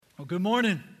Well, good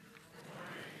morning.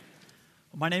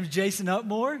 Well, my name is Jason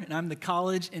Upmore, and I'm the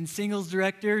College and Singles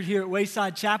Director here at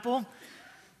Wayside Chapel.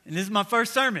 And this is my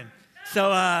first sermon.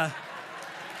 So,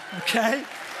 okay.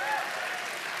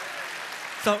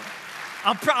 So,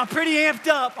 I'm pretty amped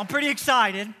up. I'm pretty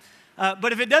excited.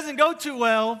 But if it doesn't go too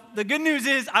well, the good news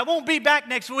is I won't be back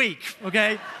next week,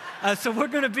 okay? So we're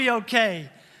going to be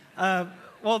okay.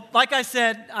 Well, like I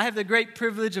said, I have the great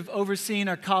privilege of overseeing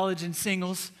our college and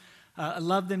singles. I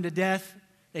love them to death.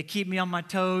 They keep me on my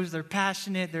toes. They're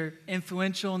passionate, they're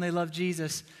influential, and they love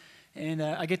Jesus. And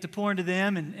I get to pour into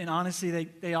them, and honestly,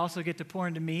 they also get to pour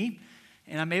into me.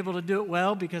 And I'm able to do it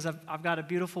well because I've got a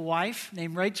beautiful wife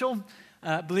named Rachel.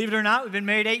 Believe it or not, we've been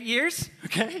married 8 years,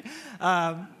 okay?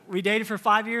 We dated for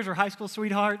 5 years. We're high school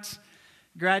sweethearts.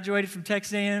 Graduated from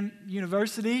Texas A&M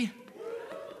University,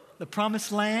 the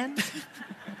promised land.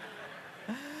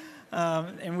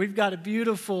 And we've got a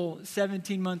beautiful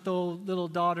 17-month-old little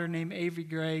daughter named Avery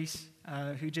Grace,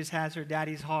 who just has her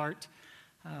daddy's heart.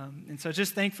 And so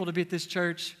just thankful to be at this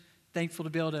church, thankful to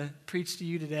be able to preach to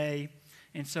you today.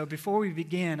 And so before we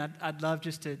begin, I'd love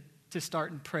just to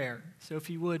start in prayer. So if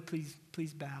you would,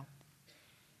 please bow.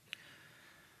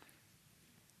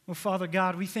 Well, Father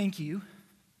God, we thank you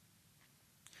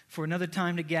for another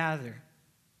time to gather.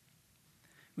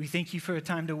 We thank you for a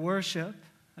time to worship,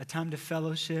 a time to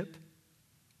fellowship,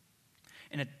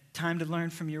 and a time to learn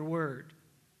from your word.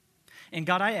 And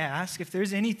God, I ask, if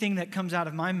there's anything that comes out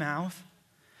of my mouth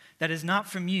that is not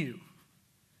from you,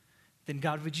 then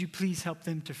God, would you please help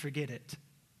them to forget it?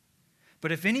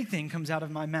 But if anything comes out of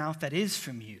my mouth that is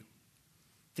from you,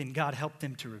 then God, help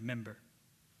them to remember.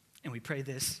 And we pray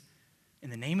this in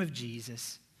the name of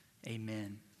Jesus,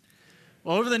 amen.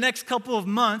 Well, over the next couple of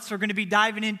months, we're going to be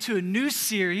diving into a new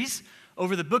series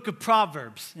over the book of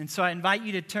Proverbs. And so I invite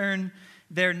you to turn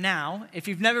there now. If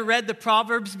you've never read the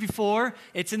Proverbs before,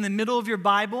 it's in the middle of your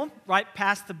Bible, right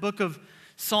past the book of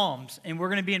Psalms. And we're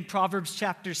going to be in Proverbs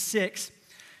chapter 6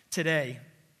 today.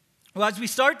 Well, as we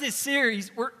start this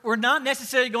series, we're not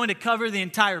necessarily going to cover the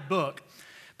entire book,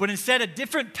 but instead a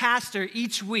different pastor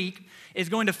each week is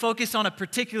going to focus on a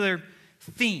particular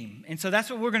theme. And so that's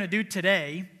what we're going to do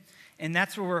today, and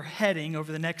that's where we're heading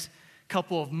over the next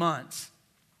couple of months.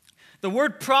 The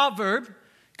word proverb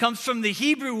comes from the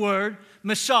Hebrew word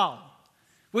mashal,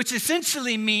 which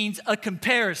essentially means a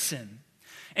comparison.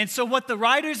 And so what the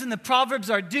writers in the Proverbs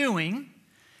are doing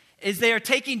is they are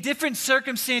taking different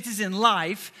circumstances in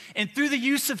life, and through the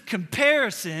use of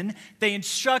comparison, they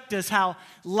instruct us how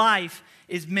life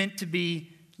is meant to be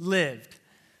lived.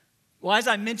 Well, as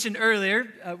I mentioned earlier,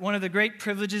 one of the great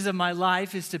privileges of my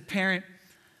life is to parent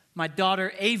my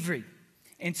daughter, Avery.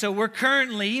 And so we're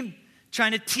currently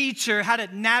trying to teach her how to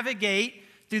navigate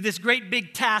through this great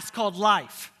big task called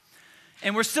life.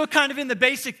 And we're still kind of in the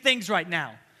basic things right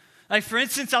now. Like, for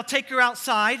instance, I'll take her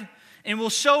outside and we'll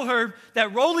show her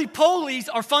that roly-polies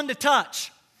are fun to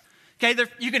touch. Okay,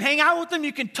 you can hang out with them,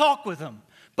 you can talk with them,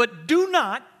 but do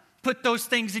not put those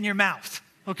things in your mouth,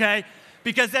 okay?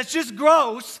 Because that's just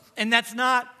gross, and that's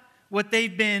not what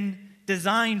they've been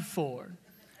designed for.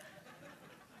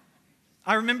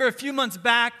 I remember a few months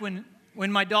back when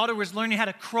my daughter was learning how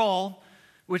to crawl,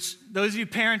 which those of you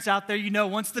parents out there, you know,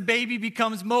 once the baby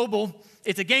becomes mobile,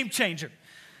 it's a game changer.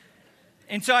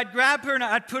 And so I'd grab her and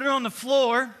I'd put her on the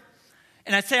floor,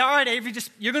 and I'd say, all right, Avery,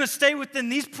 you're going to stay within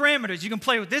these parameters. You can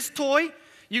play with this toy,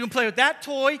 you can play with that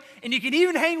toy, and you can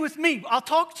even hang with me. I'll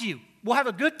talk to you. We'll have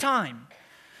a good time.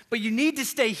 But you need to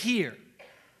stay here.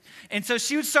 And so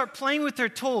she would start playing with her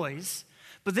toys,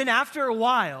 but then after a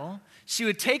while, she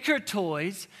would take her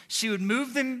toys, she would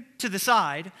move them to the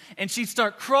side, and she'd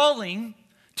start crawling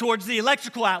towards the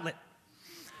electrical outlet.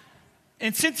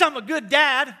 And since I'm a good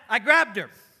dad, I grabbed her.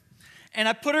 And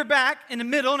I put her back in the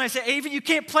middle, and I said, Avery, you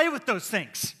can't play with those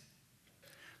things.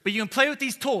 But you can play with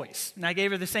these toys. And I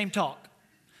gave her the same talk.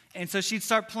 And so she'd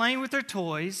start playing with her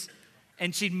toys,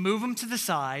 and she'd move them to the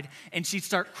side, and she'd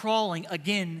start crawling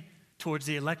again towards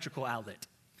the electrical outlet.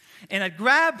 And I'd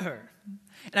grab her,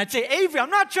 and I'd say, Avery, I'm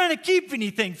not trying to keep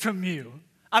anything from you.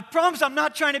 I promise I'm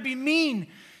not trying to be mean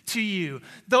to you.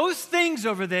 Those things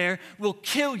over there will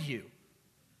kill you.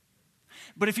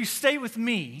 But if you stay with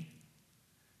me,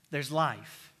 there's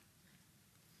life.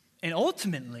 And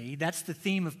ultimately, that's the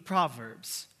theme of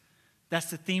Proverbs.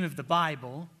 That's the theme of the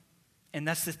Bible, and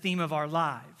that's the theme of our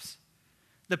lives.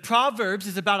 The Proverbs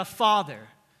is about a father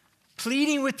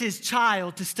pleading with his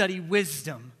child to study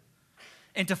wisdom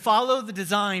and to follow the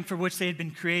design for which they had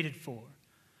been created for.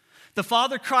 The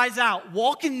father cries out,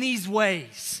 walk in these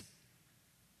ways,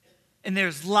 and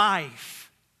there's life,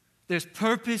 there's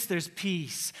purpose, there's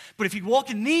peace. But if you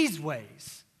walk in these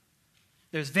ways,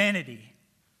 there's vanity,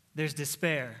 there's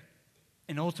despair,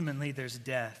 and ultimately there's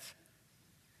death.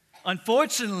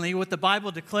 Unfortunately, what the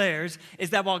Bible declares is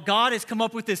that while God has come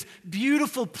up with this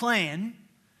beautiful plan,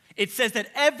 it says that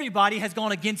everybody has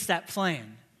gone against that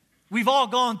plan. We've all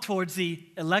gone towards the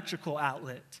electrical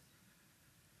outlet.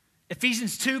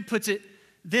 Ephesians 2 puts it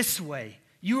this way: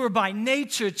 you are by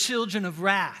nature children of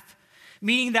wrath,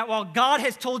 meaning that while God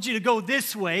has told you to go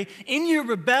this way, in your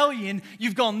rebellion,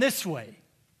 you've gone this way.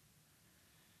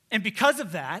 And because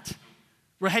of that,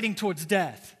 we're heading towards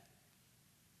death.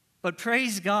 But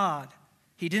praise God,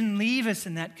 He didn't leave us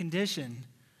in that condition,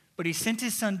 but He sent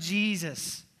His Son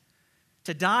Jesus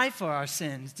to die for our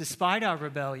sins despite our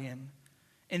rebellion.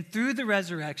 And through the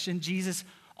resurrection, Jesus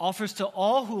offers to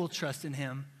all who will trust in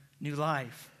Him new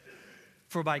life.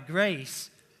 For by grace,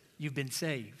 you've been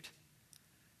saved.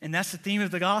 And that's the theme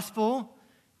of the gospel,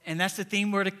 and that's the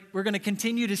theme we're going to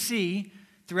continue to see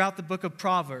throughout the book of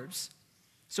Proverbs.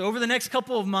 So over the next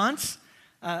couple of months,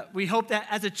 we hope that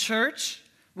as a church,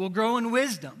 we'll grow in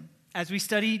wisdom as we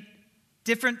study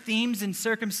different themes and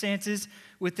circumstances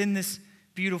within this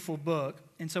beautiful book.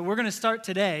 And so we're going to start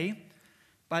today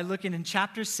by looking in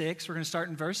chapter 6. We're going to start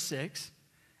in verse 6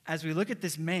 as we look at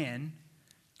this man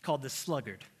called the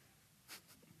sluggard.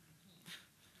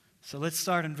 So let's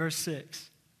start in verse 6.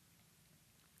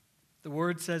 The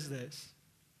word says this: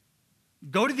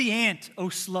 "Go to the ant, O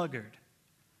sluggard,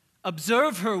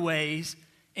 observe her ways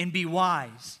and be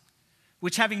wise,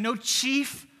 which having no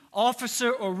chief,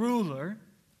 officer, or ruler,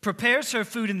 prepares her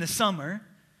food in the summer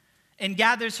and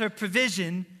gathers her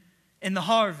provision in the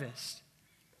harvest.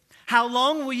 How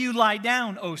long will you lie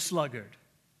down, O sluggard?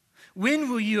 When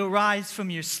will you arise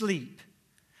from your sleep?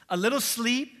 A little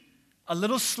sleep, a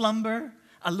little slumber,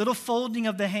 a little folding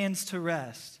of the hands to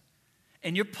rest,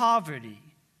 and your poverty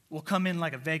will come in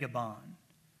like a vagabond,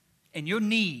 and your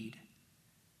need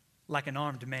like an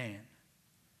armed man."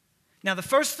 Now, the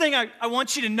first thing I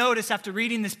want you to notice after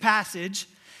reading this passage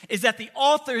is that the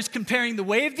author is comparing the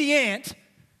way of the ant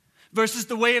versus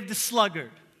the way of the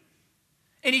sluggard.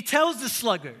 And he tells the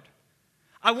sluggard,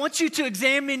 I want you to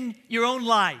examine your own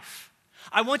life.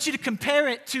 I want you to compare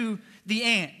it to the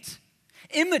ant.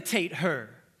 Imitate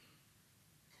her,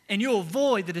 and you'll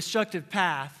avoid the destructive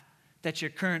path that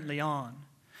you're currently on.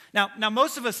 Now,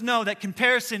 most of us know that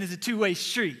comparison is a two-way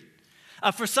street.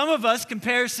 For some of us,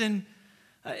 comparison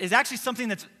is actually something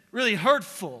that's really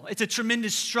hurtful. It's a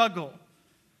tremendous struggle.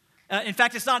 In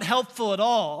fact, it's not helpful at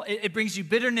all. It brings you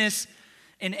bitterness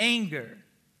and anger.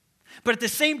 But at the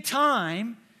same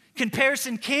time,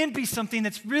 comparison can be something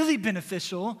that's really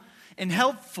beneficial and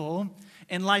helpful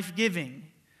and life-giving.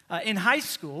 In high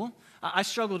school, I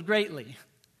struggled greatly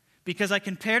because I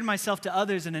compared myself to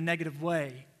others in a negative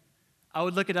way. I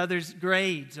would look at others'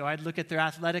 grades, or I'd look at their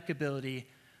athletic ability,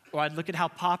 or I'd look at how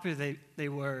popular they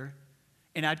were,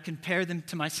 and I'd compare them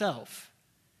to myself.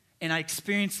 And I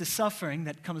experienced the suffering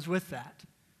that comes with that.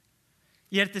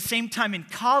 Yet at the same time in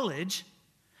college,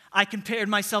 I compared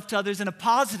myself to others in a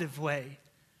positive way,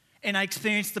 and I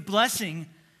experienced the blessing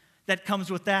that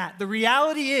comes with that. The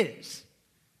reality is,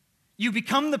 you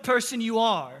become the person you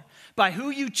are by who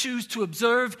you choose to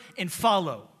observe and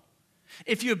follow.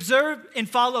 If you observe and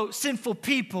follow sinful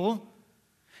people,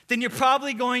 then you're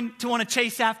probably going to want to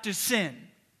chase after sin.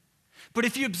 But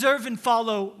if you observe and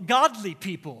follow godly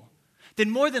people, then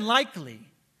more than likely,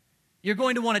 you're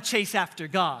going to want to chase after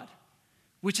God,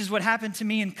 which is what happened to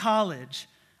me in college.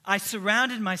 I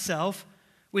surrounded myself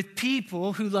with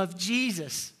people who loved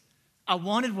Jesus. I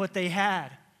wanted what they had.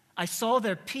 I saw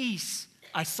their peace.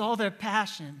 I saw their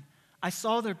passion. I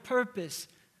saw their purpose,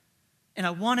 and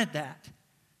I wanted that.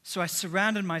 So I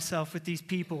surrounded myself with these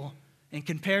people and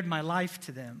compared my life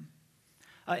to them.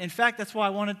 In fact, that's why I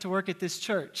wanted to work at this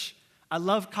church. I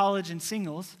love college and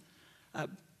singles,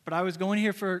 but I was going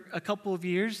here for a couple of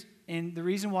years, and the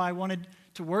reason why I wanted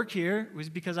to work here was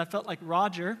because I felt like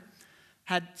Roger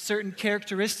had certain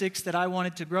characteristics that I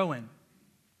wanted to grow in.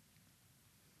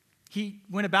 He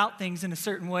went about things in a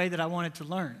certain way that I wanted to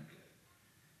learn.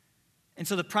 And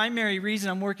so the primary reason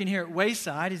I'm working here at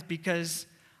Wayside is because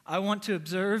I want to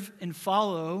observe and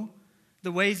follow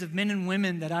the ways of men and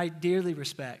women that I dearly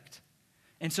respect.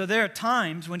 And so there are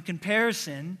times when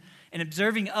comparison and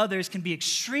observing others can be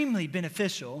extremely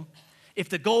beneficial if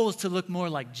the goal is to look more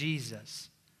like Jesus.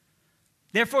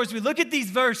 Therefore, as we look at these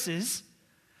verses,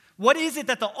 what is it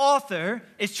that the author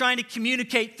is trying to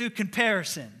communicate through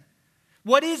comparison?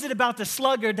 What is it about the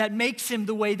sluggard that makes him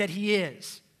the way that he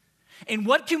is? And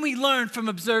what can we learn from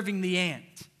observing the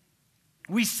ant?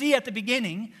 We see at the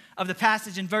beginning of the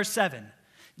passage in verse 7,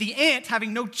 the ant,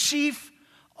 having no chief,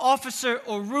 officer,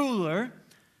 or ruler,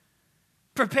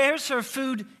 prepares her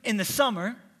food in the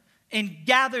summer and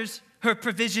gathers her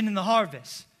provision in the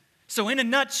harvest. So in a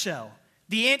nutshell,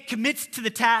 the ant commits to the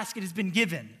task it has been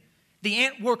given. The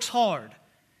ant works hard.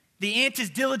 The ant is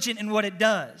diligent in what it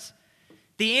does.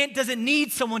 The ant doesn't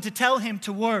need someone to tell him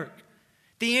to work.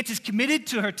 The ant is committed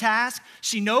to her task.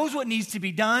 She knows what needs to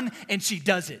be done, and she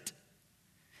does it.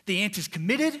 The ant is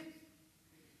committed,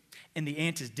 and the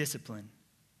ant is disciplined.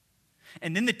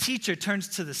 And then the teacher turns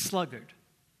to the sluggard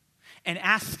and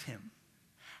asks him,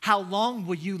 "How long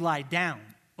will you lie down,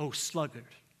 O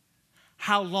sluggard?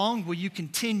 How long will you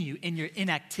continue in your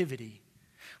inactivity?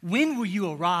 When will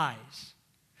you arise?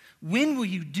 When will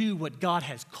you do what God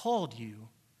has called you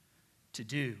to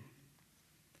do?"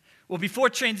 Well, before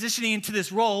transitioning into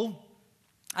this role,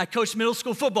 I coached middle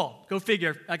school football. Go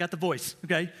figure, I got the voice,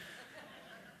 okay?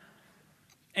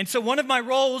 And so one of my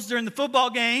roles during the football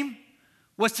game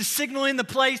was to signal in the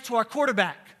plays to our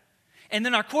quarterback. And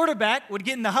then our quarterback would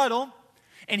get in the huddle,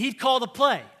 and he'd call the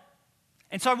play.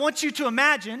 And so I want you to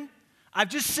imagine I've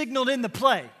just signaled in the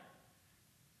play.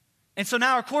 And so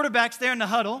now our quarterback's there in the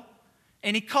huddle,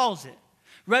 and he calls it.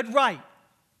 Red right,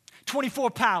 24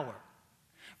 power.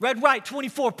 Red right,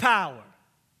 24 power.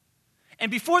 And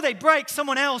before they break,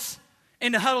 someone else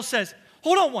in the huddle says,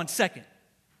 "Hold on one second.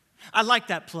 I like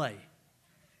that play."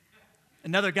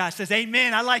 Another guy says,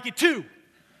 "Amen, I like it too."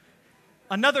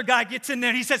 Another guy gets in there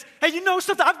and he says, "Hey, you know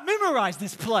something? I've memorized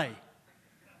this play."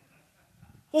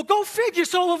 Well, go figure,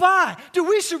 so have I. Dude,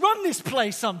 we should run this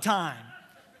play sometime.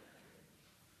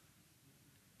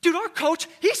 Dude, our coach,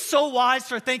 he's so wise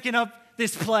for thinking of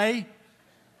this play.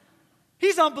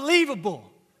 He's unbelievable.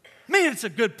 Man, it's a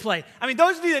good play. I mean,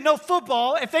 those of you that know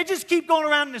football, if they just keep going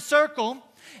around in a circle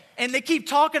and they keep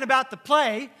talking about the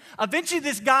play, eventually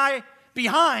this guy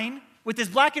behind with this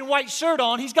black and white shirt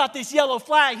on, he's got this yellow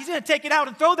flag. He's going to take it out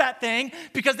and throw that thing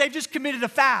because they've just committed a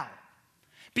foul.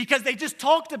 Because they just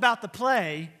talked about the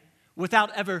play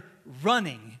without ever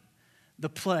running the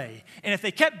play. And if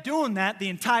they kept doing that the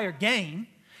entire game,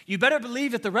 you better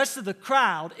believe that the rest of the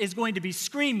crowd is going to be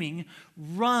screaming,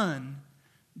 "Run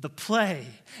the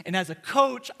play." And as a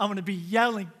coach, I'm going to be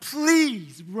yelling,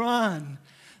 "Please run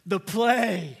the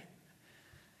play."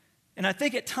 And I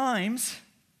think at times,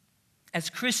 as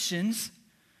Christians,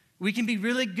 we can be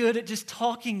really good at just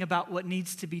talking about what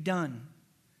needs to be done.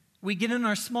 We get in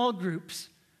our small groups.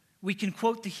 We can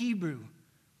quote the Hebrew.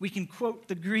 We can quote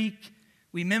the Greek.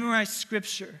 We memorize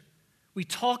Scripture. We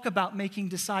talk about making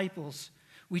disciples.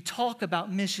 We talk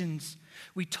about missions.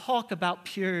 We talk about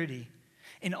purity.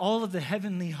 And all of the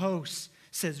heavenly hosts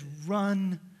says,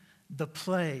 "Run the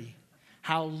play.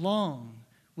 How long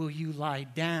will you lie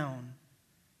down?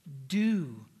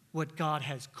 Do what God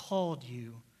has called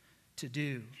you to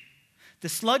do." The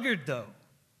sluggard, though,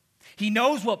 he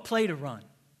knows what play to run.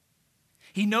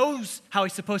 He knows how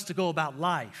he's supposed to go about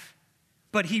life,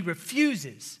 but he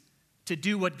refuses to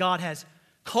do what God has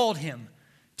called him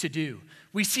to do.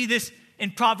 We see this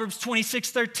in Proverbs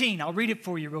 26:13. I'll read it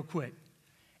for you real quick.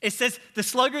 It says, the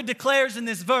sluggard declares in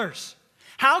this verse,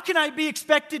 "How can I be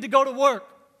expected to go to work?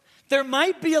 There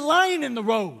might be a lion in the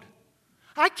road.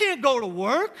 I can't go to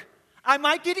work. I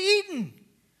might get eaten.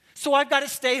 So I've got to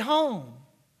stay home."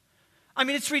 I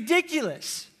mean, it's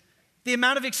ridiculous the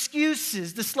amount of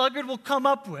excuses the sluggard will come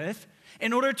up with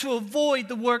in order to avoid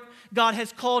the work God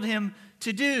has called him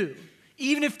to do.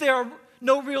 Even if there are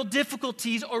no real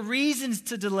difficulties or reasons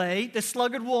to delay, the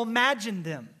sluggard will imagine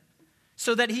them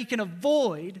so that he can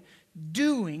avoid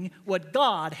doing what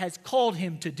God has called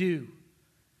him to do.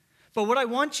 But what I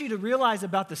want you to realize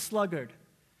about the sluggard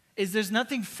is there's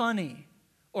nothing funny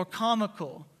or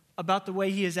comical about the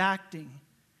way he is acting.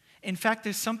 In fact,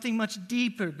 there's something much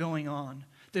deeper going on.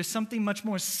 There's something much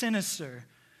more sinister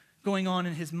going on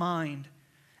in his mind.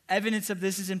 Evidence of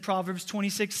this is in Proverbs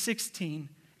 26:16.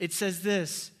 It says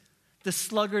this, "The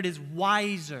sluggard is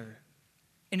wiser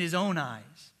in his own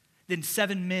eyes than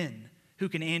 7 men who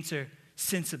can answer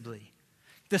sensibly."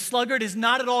 The sluggard is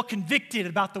not at all convicted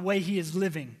about the way he is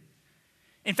living.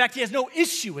 In fact, he has no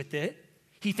issue with it.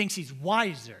 He thinks he's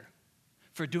wiser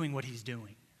for doing what he's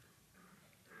doing.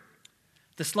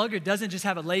 The sluggard doesn't just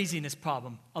have a laziness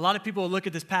problem. A lot of people will look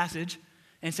at this passage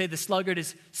and say the sluggard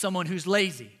is someone who's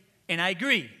lazy. And I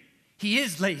agree, he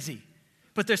is lazy.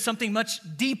 But there's something much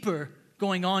deeper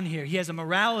going on here. He has a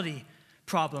morality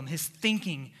problem. His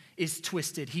thinking is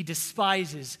twisted. He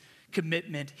despises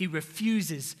commitment. He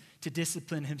refuses to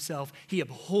discipline himself. He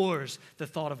abhors the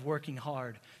thought of working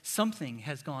hard. Something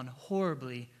has gone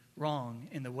horribly wrong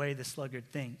in the way the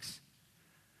sluggard thinks.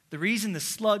 The reason the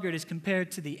sluggard is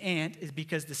compared to the ant is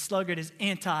because the sluggard is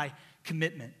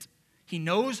anti-commitment. He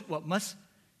knows what must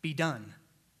be done.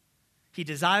 He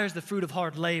desires the fruit of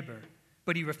hard labor,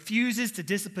 but he refuses to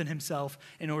discipline himself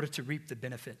in order to reap the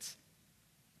benefits.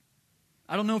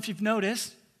 I don't know if you've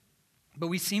noticed, but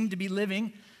we seem to be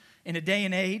living in a day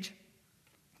and age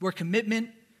where commitment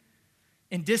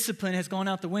and discipline has gone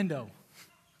out the window.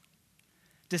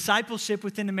 Discipleship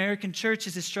within American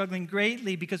churches is struggling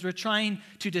greatly because we're trying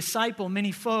to disciple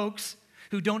many folks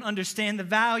who don't understand the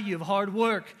value of hard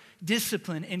work,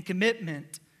 discipline, and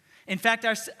commitment. In fact,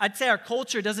 I'd say our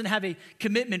culture doesn't have a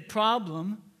commitment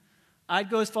problem. I'd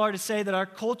go as far to say that our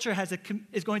culture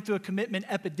is going through a commitment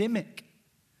epidemic.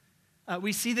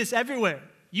 We see this everywhere.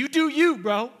 You do you,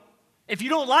 bro. If you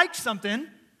don't like something,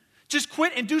 just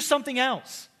quit and do something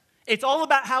else. It's all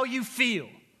about how you feel.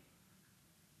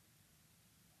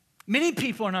 Many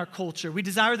people in our culture, we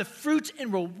desire the fruits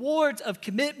and rewards of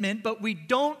commitment, but we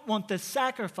don't want the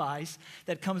sacrifice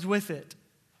that comes with it.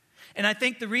 And I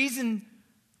think the reason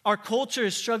our culture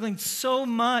is struggling so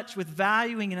much with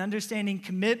valuing and understanding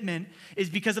commitment is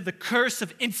because of the curse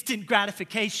of instant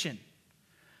gratification.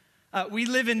 We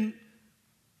live in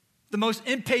the most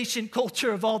impatient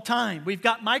culture of all time. We've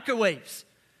got microwaves,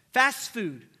 fast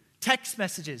food, text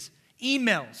messages,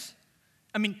 emails.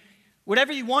 I mean,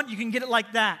 whatever you want, you can get it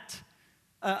like that.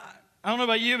 I don't know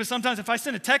about you, but sometimes if I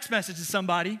send a text message to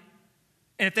somebody,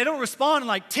 and if they don't respond in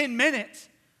like 10 minutes,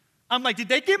 I'm like, did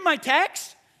they get my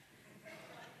text?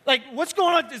 Like, what's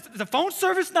going on? Is the phone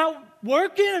service not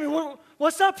working? I mean,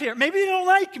 what's up here? Maybe they don't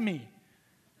like me.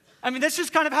 I mean, that's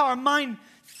just kind of how our mind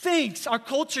thinks. Our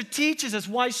culture teaches us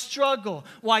why struggle,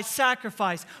 why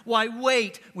sacrifice, why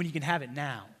wait when you can have it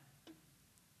now.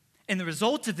 And the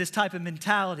result of this type of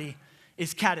mentality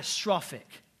is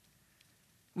catastrophic.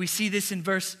 We see this in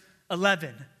verse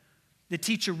 11. The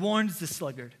teacher warns the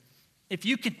sluggard, if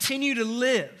you continue to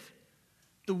live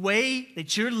the way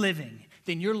that you're living,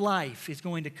 then your life is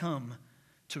going to come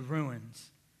to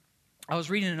ruins. I was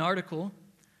reading an article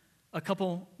a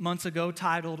couple months ago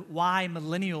titled, Why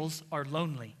Millennials Are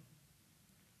Lonely.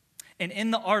 And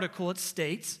in the article, it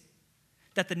states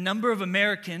that the number of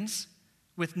Americans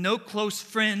with no close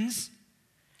friends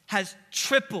has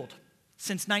tripled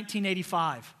since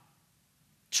 1985.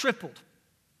 Tripled.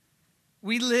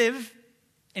 We live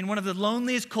in one of the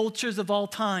loneliest cultures of all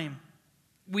time.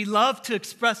 We love to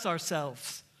express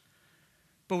ourselves,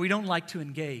 but we don't like to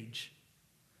engage.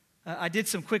 I did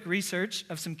some quick research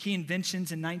of some key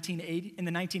inventions in the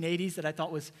 1980s that I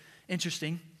thought was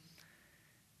interesting.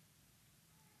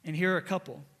 And here are a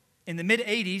couple. In the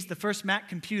mid-80s, the first Mac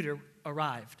computer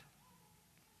arrived.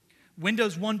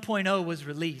 Windows 1.0 was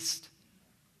released.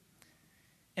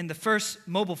 And the first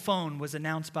mobile phone was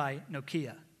announced by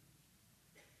Nokia,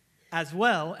 as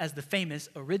well as the famous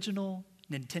original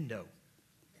Nintendo.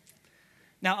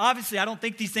 Now, obviously, I don't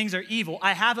think these things are evil.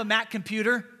 I have a Mac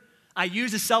computer, I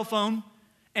use a cell phone,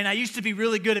 and I used to be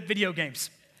really good at video games.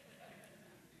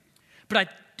 But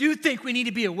I do think we need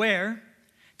to be aware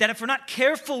that if we're not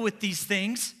careful with these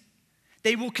things,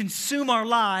 they will consume our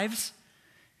lives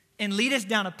and lead us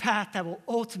down a path that will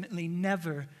ultimately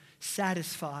never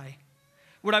satisfy.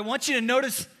 What I want you to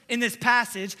notice in this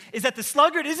passage is that the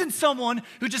sluggard isn't someone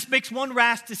who just makes one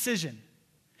rash decision.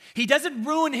 He doesn't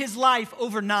ruin his life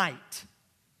overnight,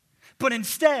 but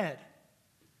instead,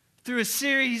 through a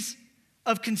series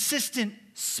of consistent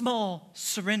small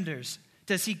surrenders,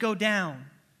 does he go down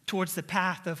towards the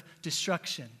path of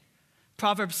destruction.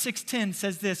 Proverbs 6:10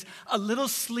 says this, a little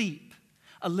sleep,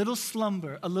 a little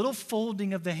slumber, a little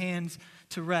folding of the hands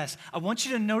to rest. I want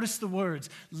you to notice the words,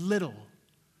 little,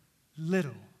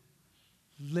 little,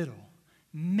 little.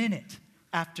 Minute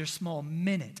after small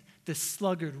minute, the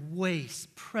sluggard wastes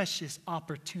precious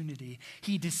opportunity.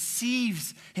 He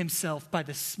deceives himself by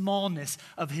the smallness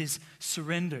of his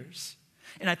surrenders.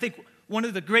 And I think one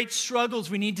of the great struggles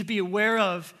we need to be aware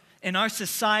of in our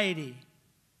society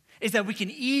is that we can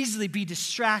easily be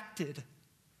distracted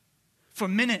for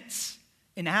minutes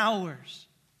and hours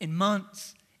and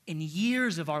months and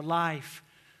years of our life,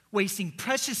 wasting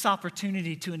precious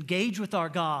opportunity to engage with our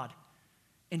God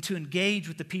and to engage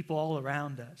with the people all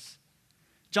around us.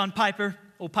 John Piper,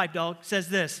 old pipe dog, says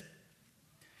this,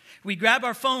 we grab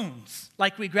our phones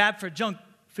like we grab for junk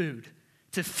food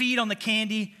to feed on the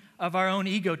candy of our own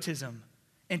egotism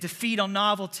and to feed on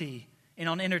novelty and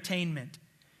on entertainment.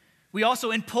 We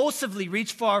also impulsively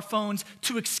reach for our phones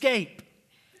to escape,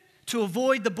 to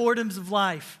avoid the boredoms of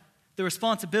life, the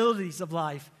responsibilities of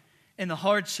life, and the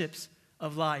hardships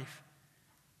of life.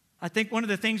 I think one of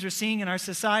the things we're seeing in our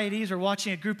society is we're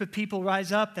watching a group of people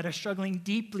rise up that are struggling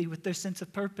deeply with their sense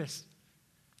of purpose.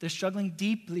 They're struggling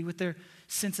deeply with their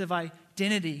sense of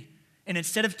identity. And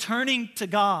instead of turning to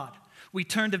God, we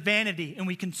turn to vanity and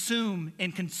we consume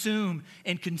and consume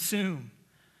and consume.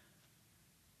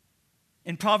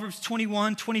 In Proverbs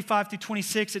 21, 25 through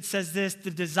 26, it says this: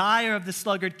 the desire of the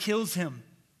sluggard kills him,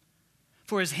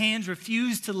 for his hands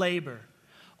refuse to labor.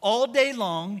 All day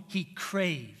long, he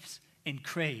craves and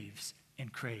craves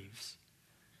and craves.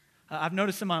 I've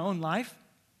noticed in my own life,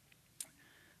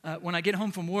 when I get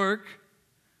home from work,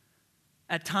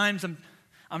 at times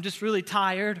I'm just really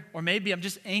tired, or maybe I'm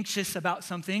just anxious about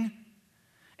something.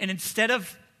 And instead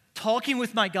of talking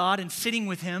with my God and sitting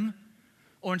with him,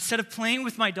 or instead of playing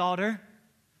with my daughter,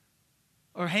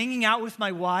 or hanging out with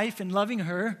my wife and loving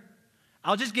her,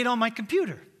 I'll just get on my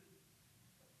computer.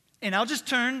 And I'll just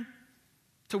turn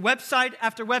to website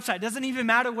after website. It doesn't even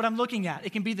matter what I'm looking at.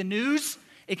 It can be the news,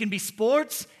 it can be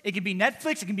sports, it can be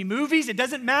Netflix, it can be movies, it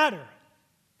doesn't matter.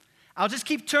 I'll just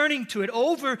keep turning to it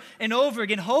over and over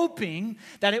again, hoping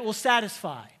that it will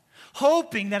satisfy,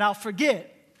 hoping that I'll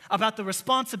forget about the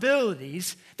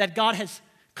responsibilities that God has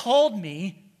called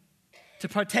me to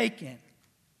partake in.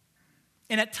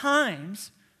 And at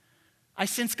times, I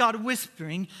sense God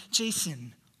whispering,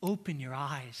 Jason, open your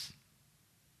eyes.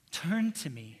 Turn to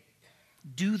me.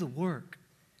 Do the work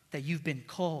that you've been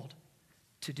called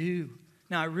to do.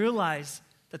 Now, I realize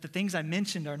that the things I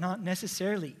mentioned are not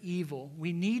necessarily evil.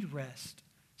 We need rest.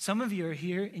 Some of you are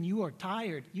here and you are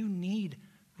tired. You need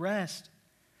rest.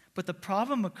 But the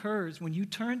problem occurs when you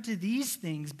turn to these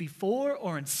things before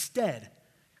or instead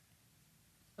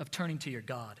of turning to your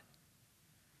God.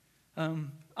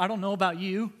 I don't know about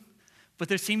you, but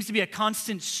there seems to be a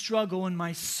constant struggle in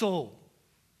my soul.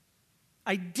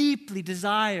 I deeply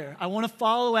desire, I want to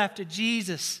follow after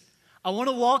Jesus. I want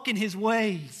to walk in his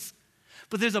ways.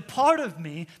 But there's a part of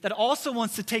me that also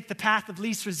wants to take the path of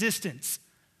least resistance.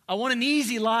 I want an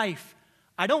easy life.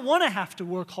 I don't want to have to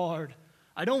work hard.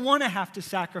 I don't want to have to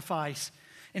sacrifice.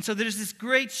 And so there's this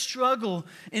great struggle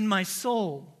in my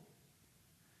soul.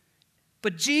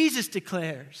 But Jesus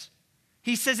declares,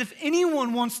 he says, if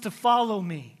anyone wants to follow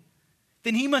me,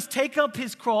 then he must take up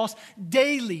his cross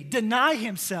daily, deny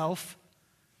himself,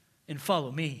 and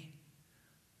follow me.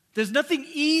 There's nothing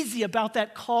easy about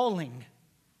that calling.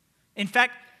 In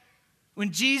fact,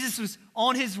 when Jesus was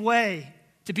on his way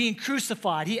to being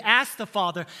crucified, he asked the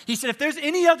Father, he said, if there's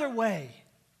any other way,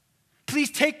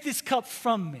 please take this cup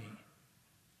from me.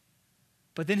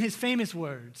 But then his famous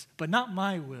words, but not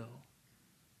my will,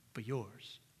 but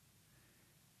yours.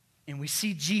 And we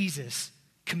see Jesus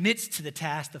commits to the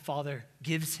task the Father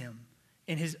gives him.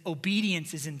 And his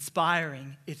obedience is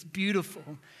inspiring. It's beautiful.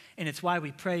 And it's why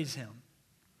we praise him.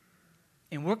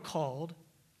 And we're called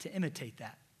to imitate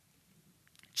that.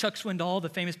 Chuck Swindoll, the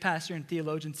famous pastor and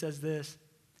theologian, says this: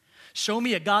 show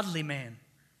me a godly man,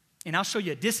 and I'll show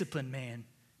you a disciplined man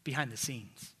behind the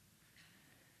scenes.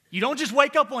 You don't just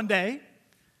wake up one day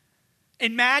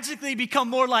and magically become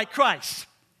more like Christ.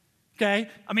 Okay?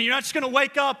 I mean, you're not just going to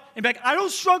wake up and be like, I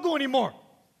don't struggle anymore.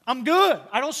 I'm good.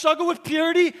 I don't struggle with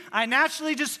purity. I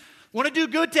naturally just want to do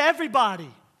good to everybody.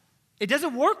 It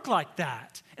doesn't work like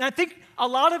that. And I think a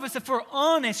lot of us, if we're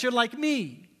honest, you're like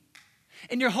me.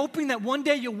 And you're hoping that one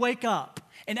day you'll wake up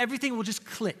and everything will just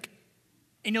click.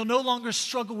 And you'll no longer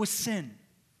struggle with sin.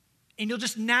 And you'll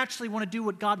just naturally want to do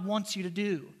what God wants you to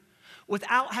do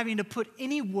without having to put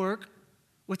any work,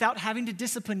 without having to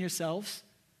discipline yourselves,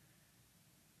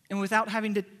 and without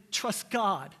having to trust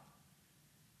God.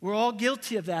 We're all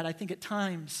guilty of that, I think, at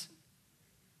times.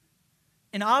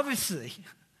 And obviously,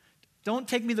 don't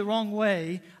take me the wrong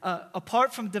way,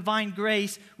 apart from divine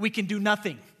grace, we can do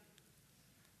nothing.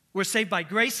 We're saved by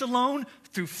grace alone,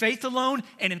 through faith alone,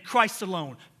 and in Christ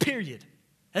alone, period.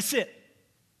 That's it.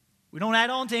 We don't add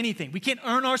on to anything. We can't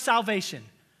earn our salvation.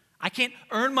 I can't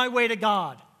earn my way to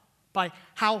God by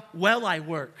how well I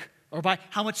work or by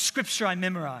how much scripture I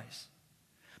memorize.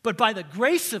 But by the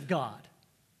grace of God,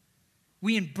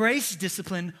 we embrace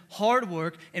discipline, hard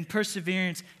work, and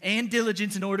perseverance and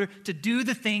diligence in order to do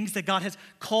the things that God has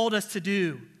called us to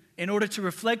do, in order to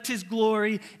reflect his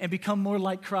glory and become more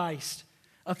like Christ.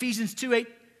 Ephesians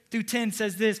 2:8-10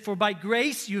 says this: for by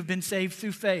grace you have been saved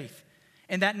through faith,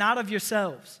 and that not of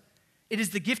yourselves. It is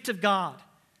the gift of God,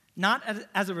 not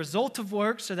as a result of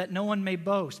works, so that no one may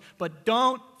boast. But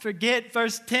don't forget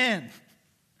verse 10.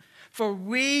 For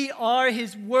we are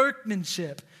his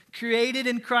workmanship, created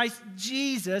in Christ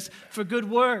Jesus for good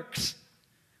works,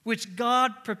 which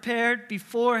God prepared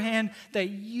beforehand that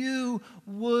you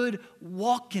would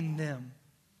walk in them.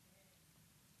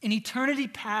 In eternity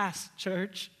past,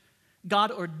 church,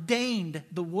 God ordained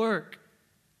the work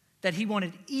that he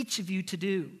wanted each of you to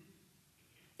do.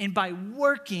 And by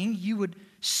working, you would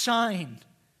shine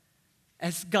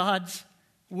as God's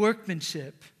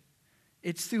workmanship.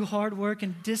 It's through hard work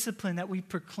and discipline that we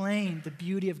proclaim the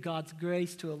beauty of God's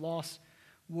grace to a lost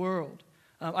world.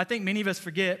 I think many of us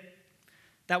forget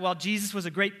that while Jesus was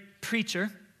a great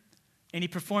preacher and he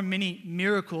performed many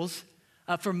miracles,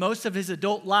 for most of his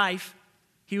adult life,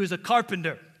 he was a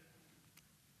carpenter.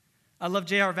 I love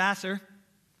J.R. Vassar,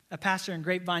 a pastor in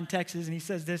Grapevine, Texas, and he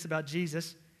says this about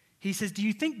Jesus. He says, do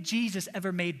you think Jesus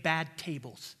ever made bad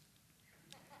tables?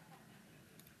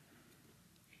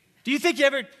 Do you think he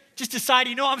ever just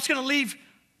decided, I'm just going to leave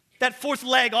that fourth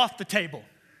leg off the table?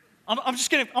 I'm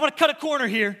going to cut a corner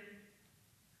here.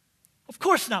 Of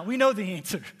course not. We know the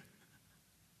answer.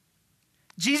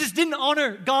 Jesus didn't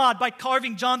honor God by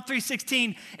carving John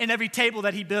 3:16 in every table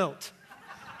that he built.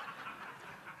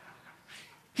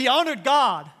 He honored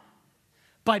God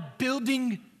by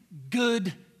building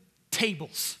good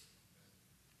tables.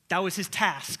 That was his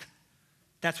task.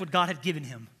 That's what God had given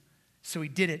him. So he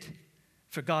did it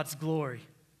for God's glory.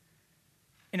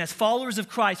 And as followers of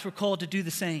Christ, we're called to do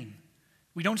the same.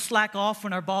 We don't slack off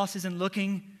when our boss isn't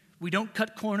looking. We don't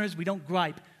cut corners. We don't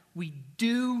gripe. We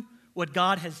do what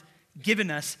God has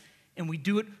given us, and we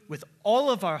do it with all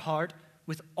of our heart,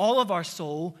 with all of our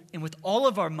soul, and with all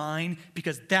of our mind,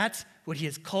 because that's what he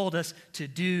has called us to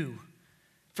do.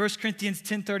 1 Corinthians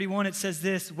 10:31, it says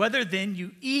this, whether then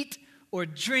you eat or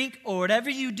drink or whatever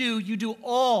you do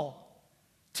all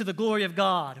to the glory of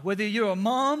God. Whether you're a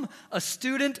mom, a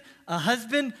student, a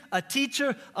husband, a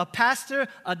teacher, a pastor,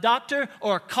 a doctor,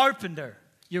 or a carpenter,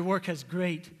 your work has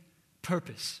great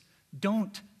purpose.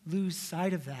 Don't lose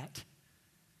sight of that.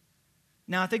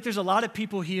 Now, I think there's a lot of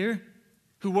people here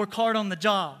who work hard on the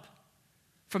job.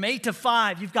 From 8 to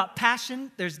 5, you've got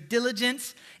passion, there's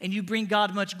diligence, and you bring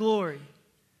God much glory.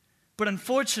 But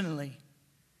unfortunately,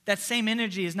 that same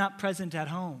energy is not present at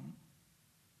home.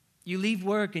 You leave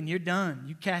work and you're done.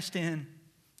 You cashed in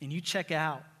and you check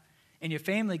out. And your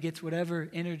family gets whatever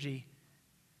energy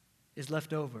is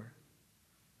left over.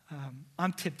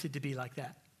 I'm tempted to be like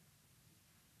that.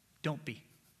 Don't be.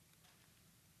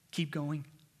 Keep going.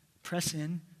 Press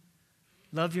in.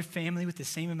 Love your family with the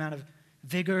same amount of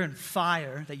vigor and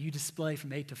fire that you display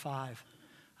from 8 to 5.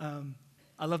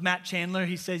 I love Matt Chandler.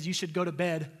 He says you should go to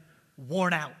bed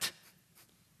worn out.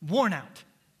 Worn out.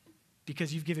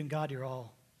 Because you've given God your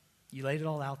all. You laid it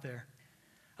all out there.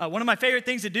 One of my favorite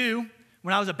things to do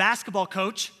when I was a basketball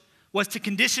coach was to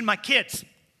condition my kids.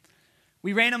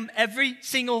 We ran them every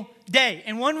single day.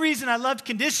 And one reason I loved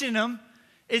conditioning them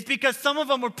is because some of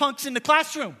them were punks in the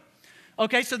classroom.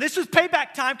 Okay, so this was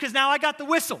payback time because now I got the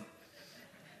whistle.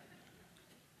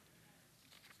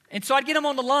 And so I'd get them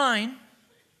on the line,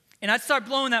 and I'd start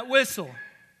blowing that whistle.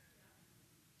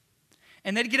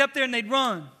 And they'd get up there and they'd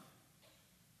run.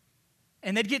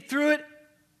 And they'd get through it,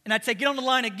 and I'd say, get on the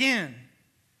line again.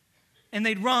 And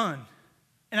they'd run.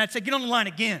 And I'd say, get on the line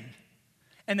again.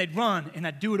 And they'd run, and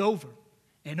I'd do it over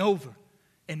and over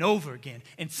and over again.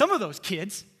 And some of those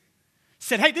kids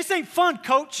said, hey, this ain't fun,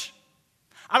 coach.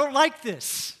 I don't like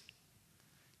this.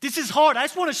 This is hard. I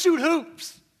just want to shoot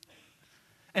hoops.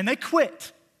 And they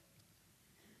quit.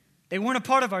 They weren't a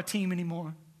part of our team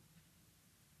anymore.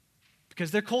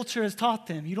 Because their culture has taught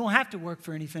them, you don't have to work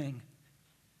for anything.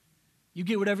 You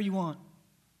get whatever you want.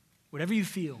 Whatever you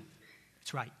feel,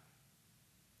 it's right.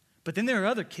 But then there are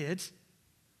other kids,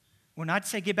 when I'd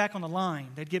say get back on the line,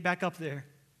 they'd get back up there.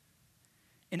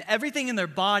 And everything in their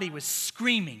body was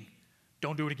screaming,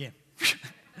 don't do it again.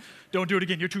 Don't do it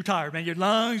again. You're too tired, man. Your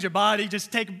lungs, your body,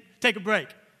 just take a break.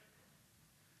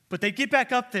 But they'd get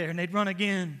back up there and they'd run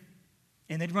again,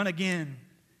 and they'd run again,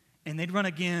 and they'd run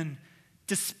again.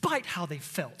 Despite how they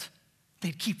felt,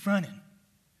 they'd keep running.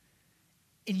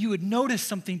 And you would notice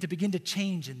something to begin to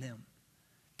change in them.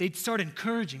 They'd start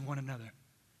encouraging one another.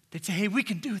 They'd say, hey, we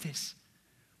can do this.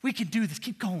 We can do this.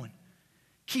 Keep going.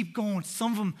 Keep going.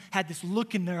 Some of them had this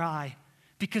look in their eye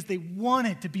because they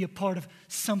wanted to be a part of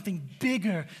something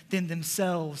bigger than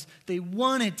themselves. They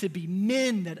wanted to be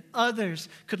men that others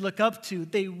could look up to.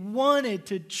 They wanted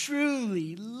to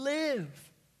truly live.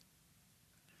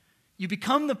 You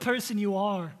become the person you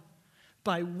are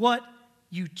by what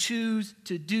you choose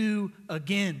to do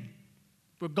again.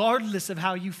 Regardless of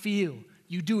how you feel,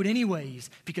 you do it anyways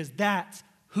because that's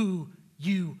who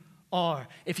you are.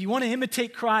 If you want to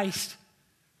imitate Christ,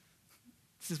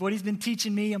 this is what he's been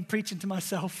teaching me. I'm preaching to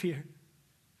myself here.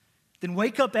 Then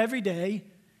wake up every day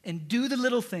and do the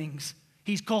little things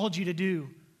he's called you to do.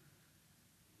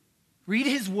 Read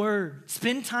his word.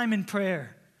 Spend time in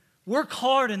prayer. Work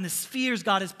hard in the spheres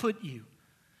God has put you.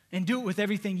 And do it with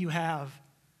everything you have,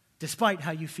 despite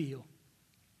how you feel.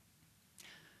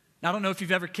 Now, I don't know if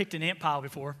you've ever kicked an ant pile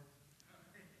before,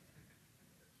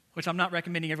 which I'm not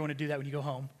recommending everyone to do that when you go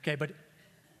home, okay? But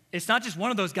it's not just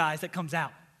one of those guys that comes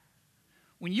out.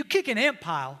 When you kick an ant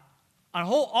pile, a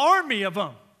whole army of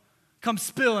them come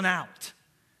spilling out.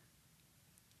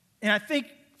 And I think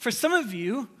for some of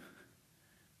you,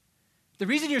 the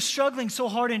reason you're struggling so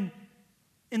hard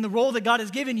in the role that God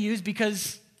has given you is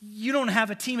because you don't have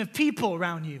a team of people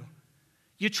around you.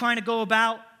 You're trying to go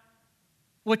about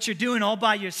what you're doing all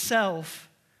by yourself,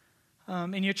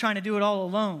 and you're trying to do it all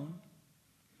alone,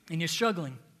 and you're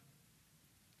struggling.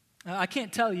 I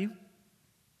can't tell you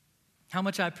how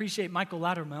much I appreciate Michael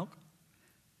Loudermilk.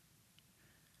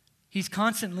 He's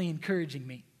constantly encouraging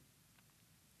me.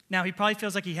 Now, he probably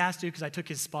feels like he has to because I took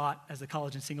his spot as the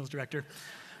college and singles director.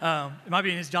 It might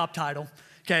be in his job title,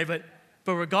 okay? But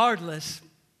regardless,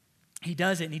 he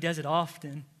does it, and he does it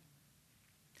often.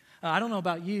 I don't know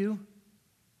about you,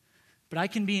 but I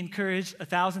can be encouraged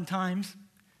 1,000 times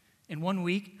in 1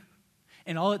 week,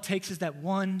 and all it takes is that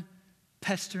one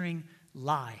pestering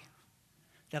lie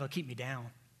that'll keep me down.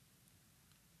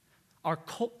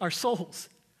 Our souls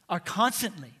are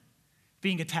constantly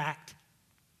being attacked.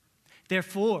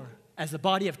 Therefore, as the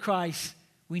body of Christ,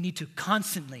 we need to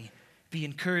constantly be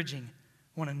encouraging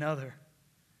one another.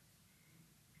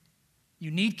 You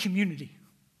need community.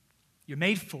 You're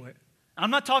made for it.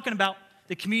 I'm not talking about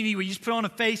the community where you just put on a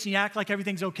face and you act like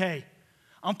everything's okay.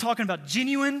 I'm talking about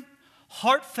genuine,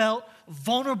 heartfelt,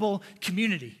 vulnerable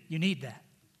community. You need that.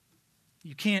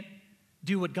 You can't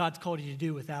do what God's called you to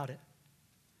do without it.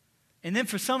 And then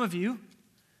for some of you,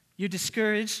 you're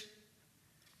discouraged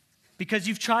because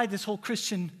you've tried this whole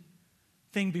Christian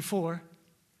thing before.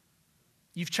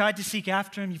 You've tried to seek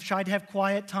after Him. You've tried to have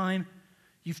quiet time.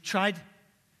 You've tried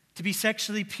to be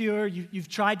sexually pure. You've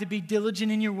tried to be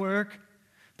diligent in your work,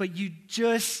 but you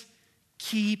just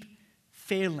keep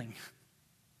failing.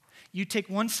 You take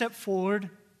one step forward,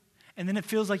 and then it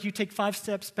feels like you take 5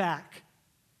 steps back.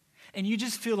 And you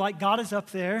just feel like God is up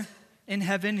there in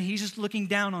heaven, and He's just looking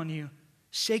down on you,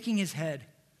 shaking His head,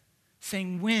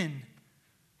 saying, when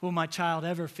will my child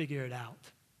ever figure it out?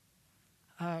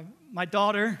 My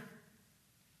daughter,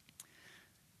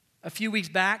 a few weeks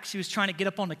back, she was trying to get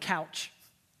up on the couch,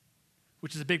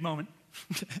 which is a big moment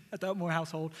at the Upmore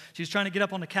household. She was trying to get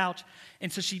up on the couch,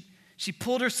 and so she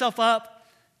pulled herself up,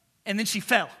 and then she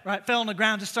fell, right? Fell on the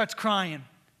ground, just starts crying.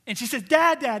 And she says,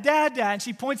 Dad, Dad, Dad, Dad, and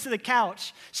she points to the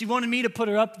couch. She wanted me to put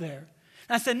her up there.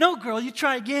 And I said, no, girl, you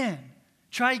try again.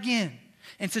 Try again.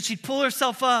 And so she'd pull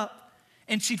herself up,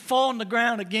 and she'd fall on the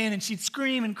ground again, and she'd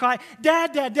scream and cry,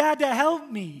 Dad, Dad, Dad, Dad, help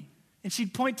me. And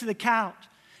she'd point to the couch.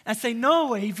 And I'd say,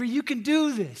 no, Avery, you can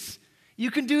do this.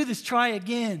 You can do this. Try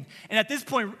again. And at this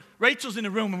point, Rachel's in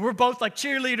the room, and we're both like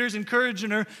cheerleaders encouraging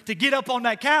her to get up on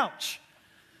that couch.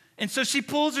 And so she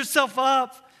pulls herself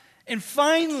up, and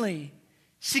finally,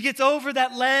 she gets over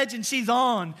that ledge and she's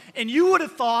on. And you would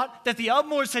have thought that the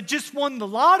Upmores had just won the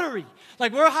lottery.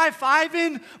 Like, we're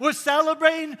high-fiving, we're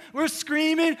celebrating, we're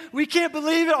screaming. We can't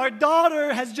believe it. Our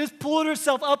daughter has just pulled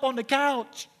herself up on the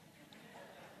couch.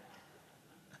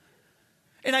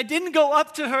 And I didn't go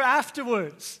up to her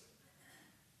afterwards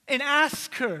and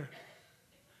ask her,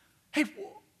 hey,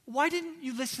 why didn't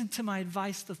you listen to my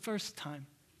advice the first time?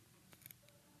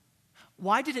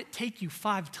 Why did it take you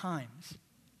 5 times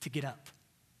to get up?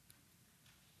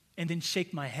 And then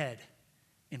shake my head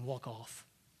and walk off.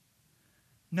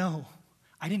 No,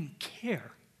 I didn't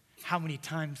care how many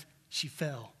times she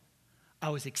fell. I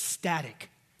was ecstatic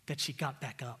that she got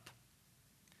back up.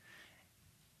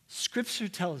 Scripture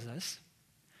tells us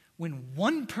when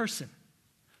one person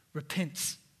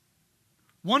repents,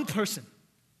 one person,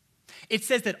 it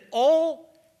says that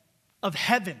all of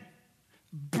heaven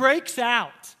breaks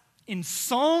out in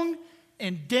song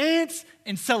and dance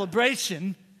and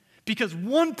celebration because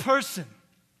one person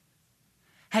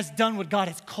has done what God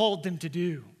has called them to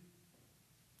do.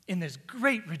 And there's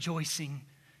great rejoicing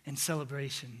and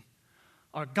celebration.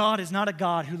 Our God is not a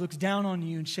God who looks down on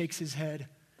you and shakes His head.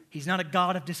 He's not a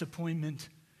God of disappointment.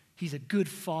 He's a good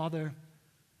Father.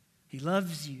 He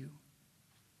loves you.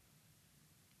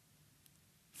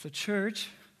 So, church,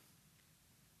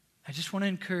 I just want to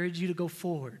encourage you to go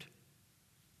forward.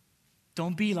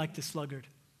 Don't be like the sluggard.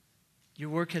 Your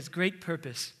work has great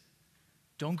purpose.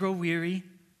 Don't grow weary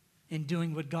in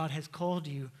doing what God has called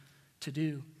you to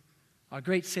do. Our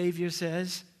great Savior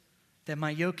says that my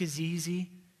yoke is easy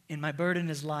and my burden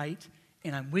is light,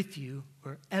 and I'm with you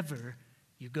wherever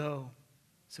you go.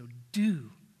 So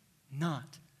do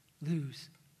not lose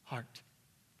heart.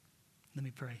 Let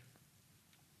me pray.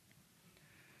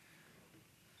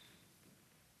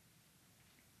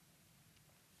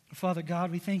 Father God,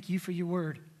 we thank you for your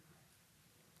word.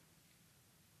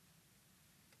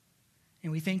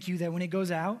 And we thank you that when it goes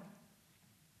out,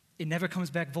 it never comes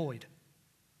back void.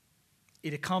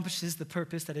 It accomplishes the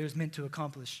purpose that it was meant to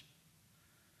accomplish.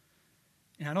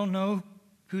 And I don't know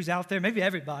who's out there, maybe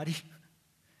everybody,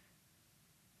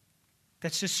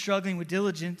 that's just struggling with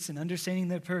diligence and understanding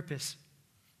their purpose.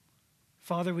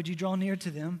 Father, would you draw near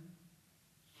to them?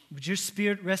 Would your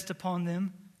Spirit rest upon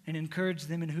them and encourage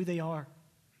them in who they are?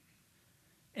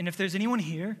 And if there's anyone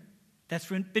here that's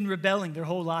been rebelling their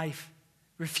whole life,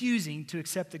 refusing to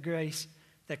accept the grace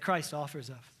that Christ offers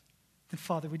us, then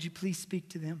Father, would you please speak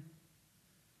to them?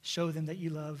 Show them that you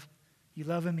love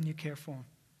them and you care for them.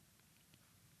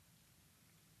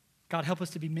 God, help us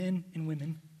to be men and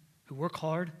women who work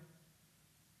hard,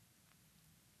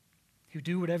 who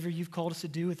do whatever you've called us to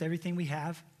do with everything we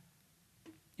have.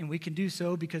 And we can do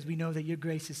so because we know that your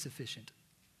grace is sufficient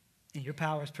and your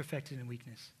power is perfected in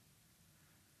weakness.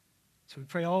 So we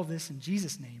pray all of this in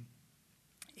Jesus' name.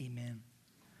 Amen.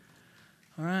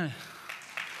 All right.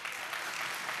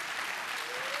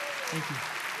 Thank you.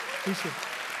 Appreciate it.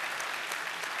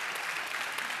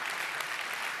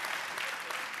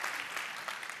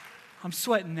 I'm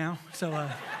sweating now, so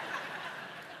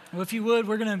well, if you would,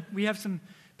 we have some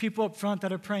people up front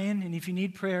that are praying, and if you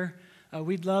need prayer,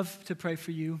 we'd love to pray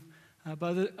for you.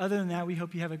 But other than that, we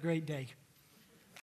hope you have a great day.